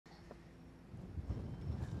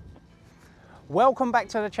Welcome back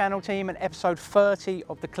to the channel, team, and episode 30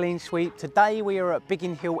 of the Clean Sweep. Today we are at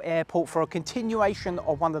Biggin Hill Airport for a continuation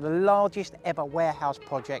of one of the largest ever warehouse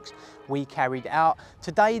projects we carried out.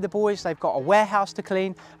 Today the boys, they've got a warehouse to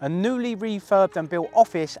clean, a newly refurbed and built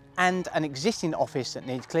office and an existing office that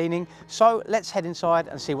needs cleaning. So let's head inside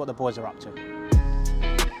and see what the boys are up to.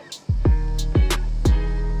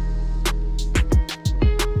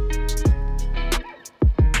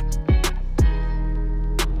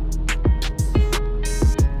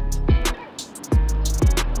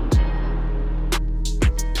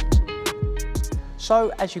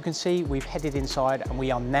 So as you can see, we've headed inside and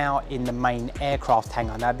we are now in the main aircraft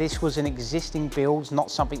hangar. Now this was an existing build, not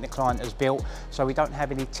something the client has built, so we don't have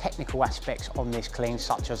any technical aspects on this clean,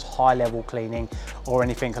 such as high level cleaning or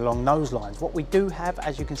anything along those lines. What we do have,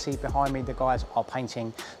 as you can see behind me, the guys are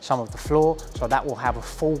painting some of the floor, so that will have a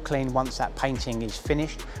full clean once that painting is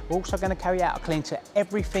finished. We're also going to carry out a clean to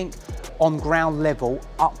everything on ground level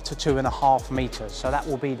up to 2.5 meters. So that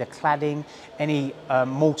will be the cladding, any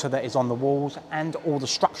mortar that is on the walls, and all the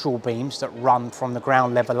structural beams that run from the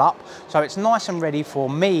ground level up. So it's nice and ready for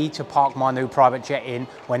me to park my new private jet in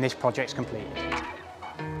when this project's completed.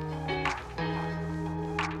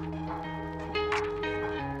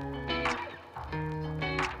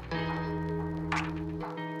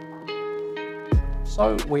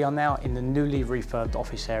 So we are now in the newly refurbed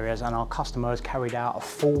office areas, and our customers carried out a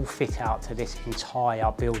full fit out to this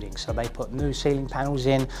entire building. So they put new ceiling panels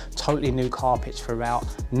in, totally new carpets throughout,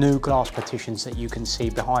 new glass partitions that you can see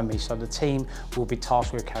behind me. So the team will be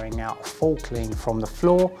tasked with carrying out a full clean from the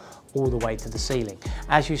floor all the way to the ceiling.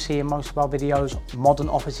 As you see in most of our videos, modern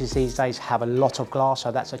offices these days have a lot of glass,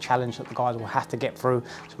 so that's a challenge that the guys will have to get through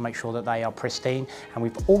to make sure that they are pristine. And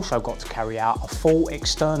we've also got to carry out a full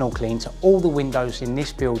external clean to all the windows in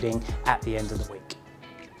this building at the end of the week.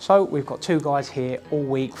 So we've got two guys here all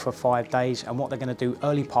week for 5 days, and what they're going to do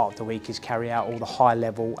early part of the week is carry out all the high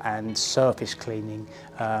level and surface cleaning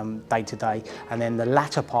day to day, and then the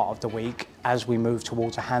latter part of the week, as we move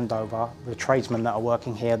towards a handover, the tradesmen that are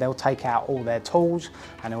working here, they'll take out all their tools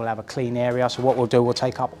and we'll have a clean area. So what we'll do, we'll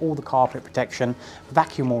take up all the carpet protection,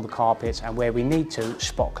 vacuum all the carpets, and where we need to,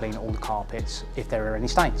 spot clean all the carpets if there are any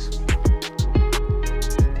stains.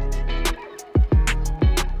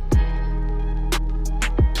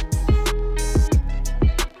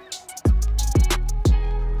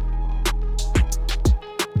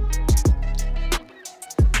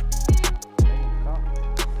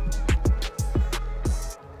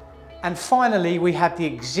 And finally, we have the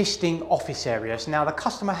existing office areas. Now, the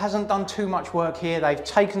customer hasn't done too much work here. They've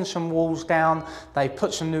taken some walls down, they've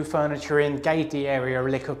put some new furniture in, gave the area a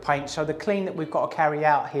lick of paint. So the clean that we've got to carry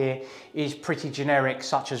out here is pretty generic,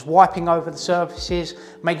 such as wiping over the surfaces,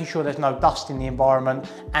 making sure there's no dust in the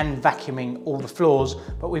environment, and vacuuming all the floors.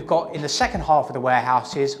 But we've got, in the second half of the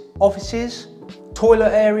warehouses, offices,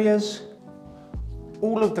 toilet areas,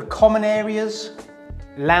 all of the common areas,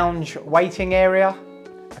 lounge waiting area,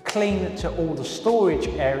 a clean to all the storage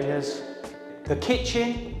areas, the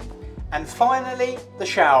kitchen, and finally the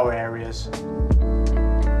shower areas.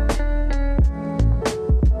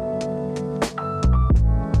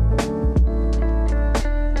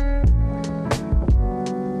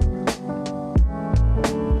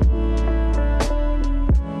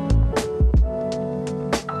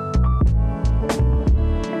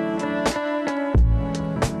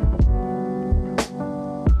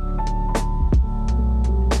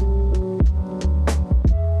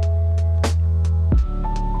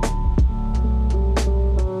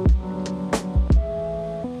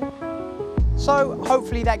 So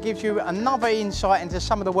hopefully that gives you another insight into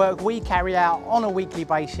some of the work we carry out on a weekly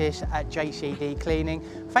basis at JCD Cleaning.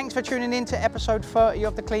 Thanks for tuning in to episode 30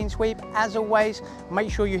 of the Clean Sweep. As always,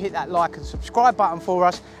 make sure you hit that like and subscribe button for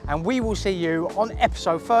us, and we will see you on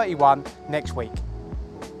episode 31 next week.